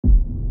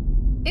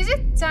Is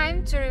it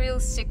time to reveal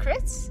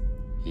secrets?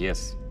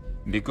 Yes,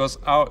 because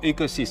our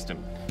ecosystem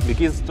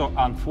begins to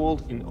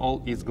unfold in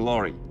all its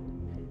glory,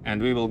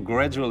 and we will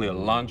gradually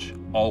launch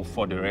all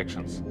 4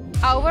 directions.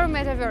 Our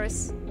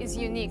metaverse is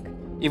unique.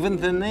 Even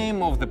the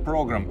name of the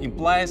program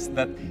implies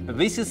that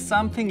this is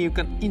something you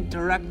can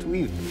interact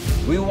with.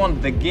 We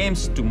want the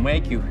games to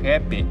make you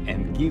happy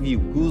and give you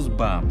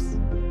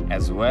goosebumps,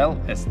 as well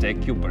as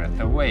take your breath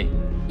away.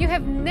 You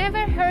have never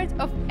heard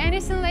of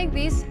anything like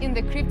this in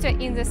the crypto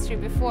industry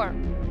before.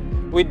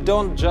 We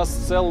don't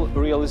just sell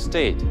real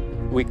estate,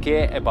 we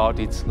care about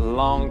its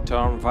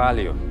long-term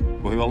value.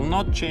 We will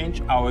not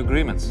change our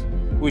agreements,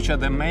 which are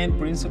the main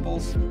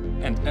principles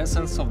and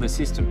essence of the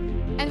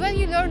system. And when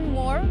you learn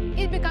more,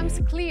 it becomes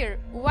clear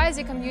why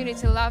the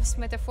community loves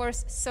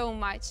Metaverse so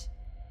much.